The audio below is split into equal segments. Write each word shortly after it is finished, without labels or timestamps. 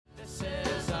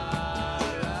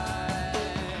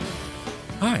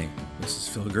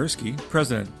Phil Gursky,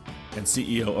 President and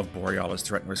CEO of Borealis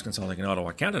Threat and Risk Consulting in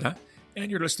Ottawa, Canada, and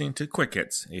you're listening to Quick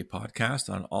Hits, a podcast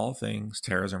on all things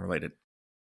terrorism related.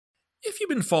 If you've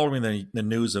been following the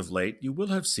news of late, you will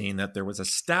have seen that there was a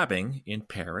stabbing in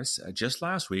Paris just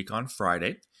last week on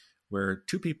Friday, where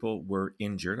two people were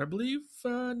injured, I believe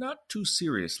not too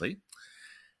seriously.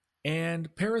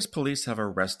 And Paris police have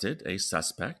arrested a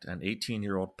suspect, an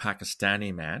 18-year-old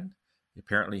Pakistani man.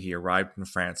 Apparently, he arrived in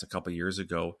France a couple years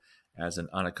ago as an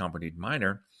unaccompanied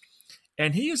minor.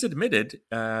 And he has admitted,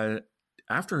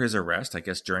 after his arrest, I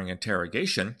guess during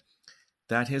interrogation,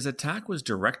 that his attack was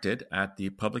directed at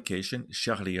the publication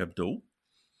Charlie Hebdo,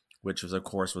 which was, of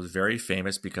course, was very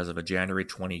famous because of a January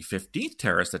 2015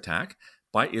 terrorist attack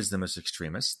by Islamist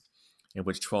extremists, in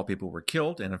which 12 people were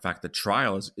killed. And in fact, the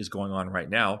trial is going on right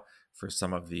now for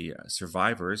some of the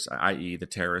survivors, i.e. the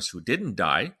terrorists who didn't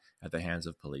die at the hands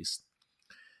of police.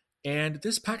 And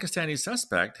this Pakistani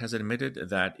suspect has admitted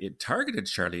that it targeted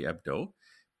Charlie Hebdo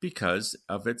because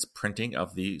of its printing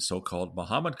of the so-called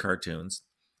Muhammad cartoons.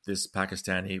 This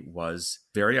Pakistani was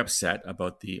very upset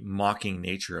about the mocking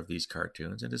nature of these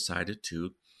cartoons and decided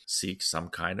to seek some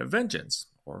kind of vengeance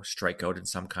or strike out in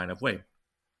some kind of way.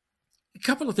 A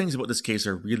couple of things about this case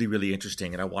are really, really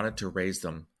interesting, and I wanted to raise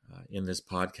them in this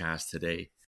podcast today.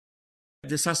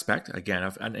 The suspect, again,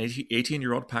 an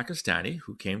 18-year-old Pakistani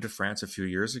who came to France a few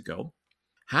years ago,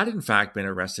 had in fact been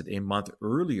arrested a month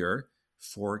earlier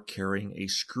for carrying a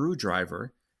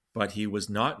screwdriver, but he was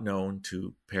not known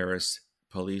to Paris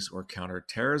police or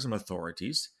counterterrorism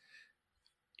authorities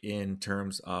in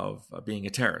terms of being a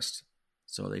terrorist.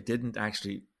 So they didn't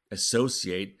actually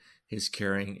associate his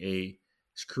carrying a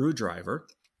screwdriver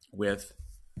with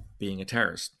being a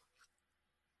terrorist.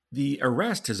 The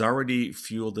arrest has already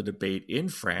fueled the debate in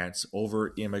France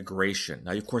over immigration.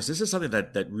 Now, of course, this is something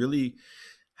that really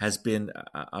has been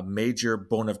a major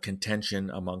bone of contention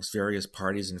amongst various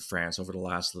parties in France over the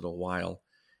last little while.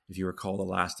 If you recall the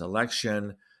last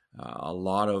election, a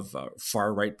lot of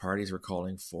far-right parties were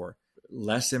calling for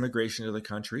less immigration to the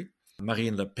country.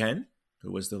 Marine Le Pen,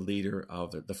 who was the leader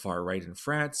of the far-right in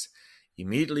France,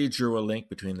 immediately drew a link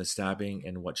between the stabbing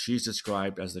and what she's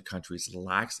described as the country's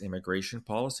lax immigration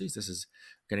policies. This is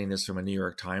getting this from a New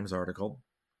York Times article.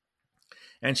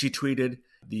 And she tweeted,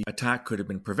 the attack could have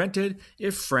been prevented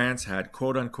if France had,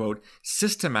 quote unquote,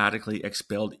 systematically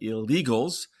expelled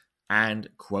illegals and,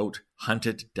 quote,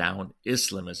 hunted down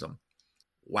Islamism.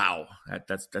 Wow,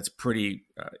 that's pretty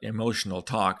emotional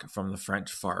talk from the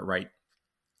French far right.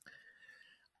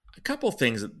 A couple of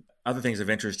things, other things of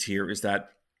interest here is that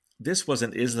this was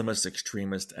an Islamist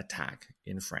extremist attack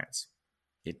in France.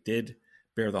 It did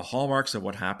bear the hallmarks of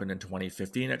what happened in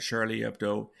 2015 at Charlie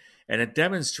Hebdo, and it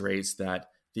demonstrates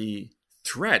that the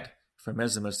threat from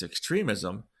Islamist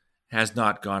extremism has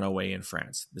not gone away in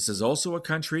France. This is also a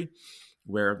country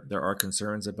where there are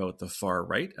concerns about the far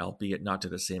right, albeit not to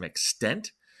the same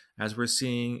extent as we're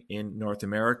seeing in North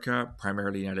America,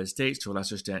 primarily the United States, to a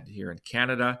lesser extent here in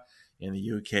Canada, in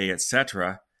the UK,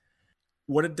 etc.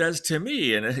 What it does to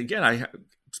me, and again, I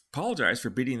apologize for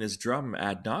beating this drum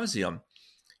ad nauseum,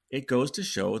 it goes to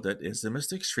show that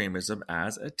Islamist extremism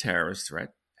as a terrorist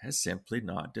threat has simply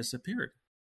not disappeared.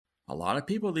 A lot of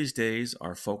people these days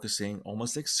are focusing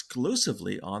almost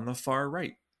exclusively on the far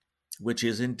right, which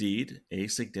is indeed a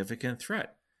significant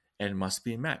threat and must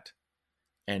be met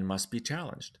and must be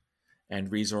challenged.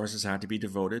 And resources have to be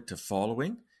devoted to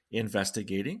following,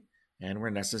 investigating, and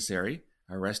where necessary,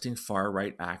 arresting far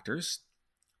right actors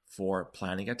for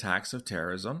planning attacks of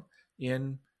terrorism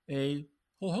in a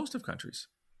whole host of countries.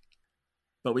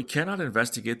 But we cannot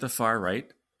investigate the far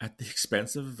right at the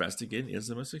expense of investigating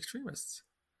Islamist extremists.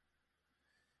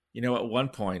 You know, at one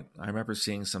point, I remember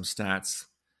seeing some stats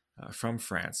from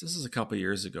France. This is a couple of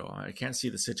years ago. I can't see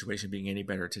the situation being any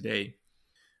better today,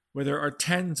 where there are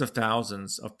tens of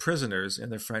thousands of prisoners in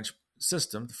the French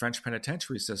system, the French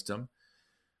penitentiary system,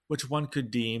 which one could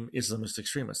deem Islamist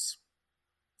extremists.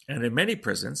 And in many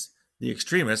prisons, the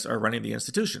extremists are running the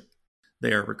institution.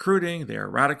 They are recruiting, they are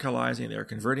radicalizing, they are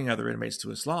converting other inmates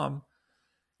to Islam.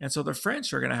 And so the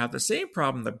French are going to have the same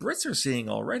problem the Brits are seeing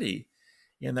already,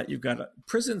 in that you've got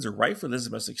prisons are rife with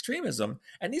Islamist extremism,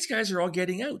 and these guys are all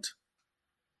getting out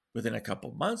within a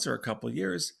couple months or a couple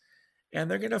years, and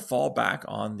they're going to fall back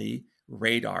on the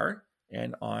radar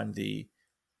and on the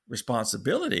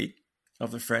responsibility of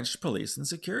the French police and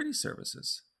security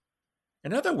services.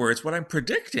 In other words, what I'm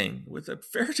predicting with a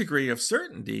fair degree of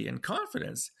certainty and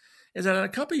confidence is that in a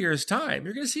couple of years' time,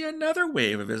 you're going to see another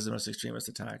wave of Islamist extremist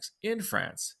attacks in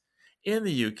France, in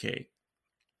the UK,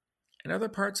 and other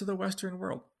parts of the Western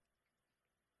world.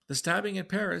 The stabbing in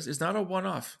Paris is not a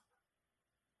one-off.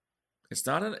 It's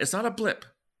not a blip.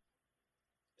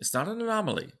 It's not an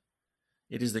anomaly.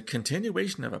 It is the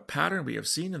continuation of a pattern we have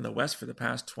seen in the West for the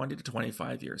past 20 to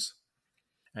 25 years.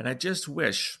 And I just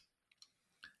wish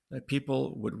that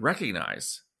people would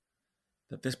recognize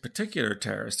that this particular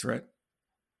terrorist threat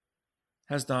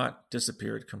has not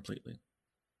disappeared completely.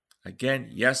 Again,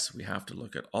 yes, we have to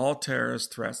look at all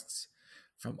terrorist threats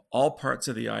from all parts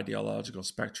of the ideological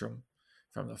spectrum,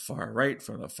 from the far right,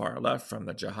 from the far left, from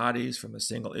the jihadis, from the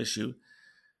single issue.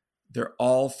 They're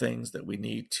all things that we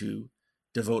need to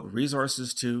devote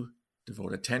resources to,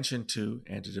 devote attention to,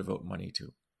 and to devote money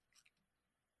to.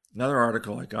 Another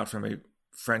article I got from a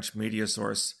French media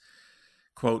source,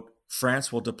 quote,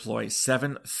 France will deploy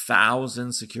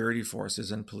 7,000 security forces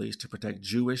and police to protect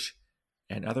Jewish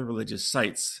and other religious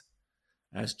sites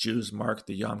as Jews mark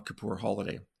the Yom Kippur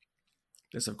holiday.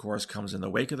 This, of course, comes in the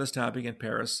wake of the stabbing in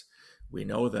Paris. We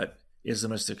know that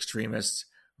Islamist extremists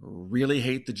really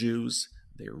hate the Jews.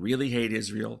 They really hate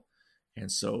Israel. And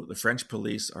so the French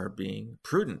police are being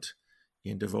prudent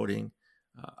in devoting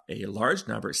a large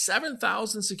number,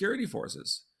 7,000 security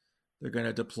forces, they're going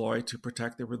to deploy to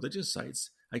protect the religious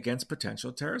sites against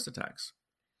potential terrorist attacks.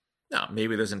 Now,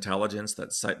 maybe there's intelligence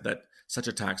that such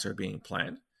attacks are being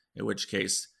planned, in which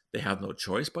case they have no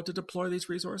choice but to deploy these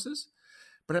resources.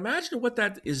 But imagine what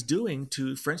that is doing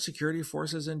to French security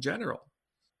forces in general.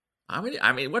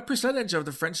 I mean, what percentage of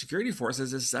the French security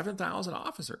forces is 7,000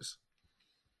 officers?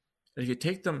 And if you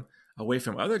take them away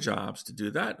from other jobs to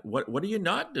do that, what are you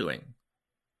not doing?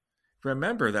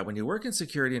 Remember that when you work in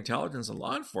security, intelligence, and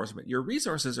law enforcement, your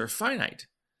resources are finite,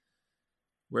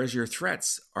 whereas your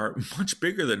threats are much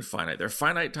bigger than finite. They're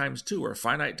finite times 2 or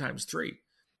finite times 3.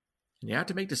 And you have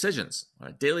to make decisions on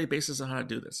a daily basis on how to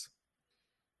do this.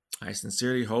 I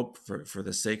sincerely hope for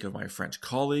the sake of my French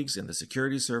colleagues in the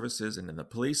security services and in the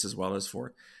police, as well as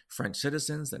for French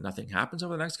citizens, that nothing happens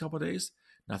over the next couple of days.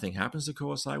 Nothing happens to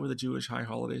coincide with the Jewish high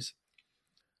holidays.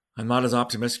 I'm not as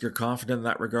optimistic or confident in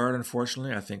that regard,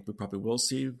 unfortunately. I think we probably will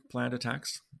see planned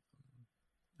attacks.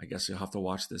 I guess you'll have to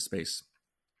watch this space.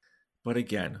 But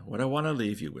again, what I want to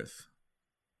leave you with,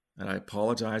 and I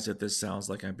apologize if this sounds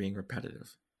like I'm being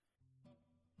repetitive.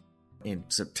 In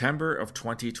September of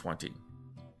 2020,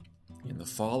 in the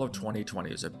fall of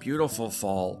 2020, it's a beautiful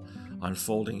fall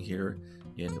unfolding here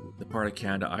in the part of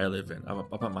Canada I live in. I'm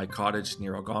up at my cottage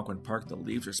near Algonquin Park. The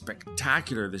leaves are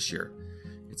spectacular this year.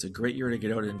 It's a great year to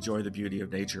get out and enjoy the beauty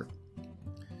of nature.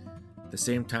 At the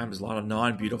same time, there's a lot of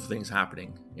non-beautiful things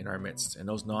happening in our midst, and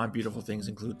those non-beautiful things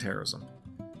include terrorism.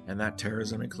 And that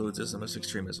terrorism includes Islamist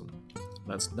extremism.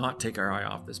 Let's not take our eye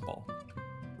off this ball.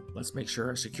 Let's make sure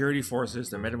our security forces,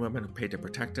 the men and women paid to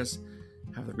protect us,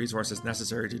 have the resources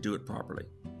necessary to do it properly.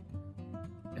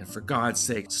 And for God's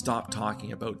sake, stop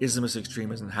talking about Islamist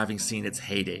extremism having seen its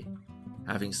heyday,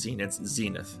 having seen its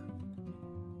zenith.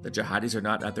 The jihadis are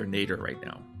not at their nadir right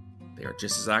now. They are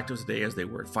just as active today as they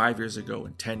were 5 years ago,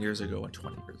 and 10 years ago, and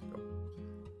 20 years ago.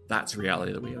 That's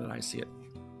reality the way that I see it.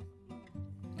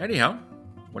 Anyhow,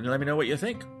 why don't you let me know what you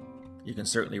think? You can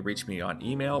certainly reach me on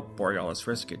email,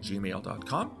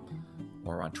 borealisrisk@gmail.com,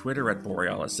 or on Twitter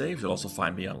 @BorealisSaves. You'll also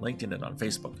find me on LinkedIn and on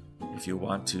Facebook. If you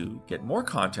want to get more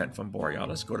content from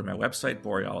Borealis, go to my website,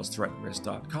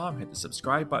 borealisthreatandrisk.com, hit the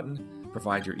subscribe button,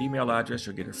 provide your email address,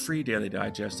 you'll get a free daily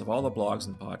digest of all the blogs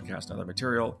and podcasts and other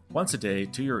material once a day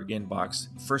to your inbox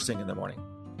first thing in the morning.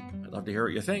 I'd love to hear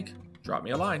what you think. Drop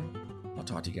me a line. I'll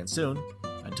talk to you again soon.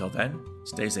 Until then,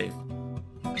 stay safe.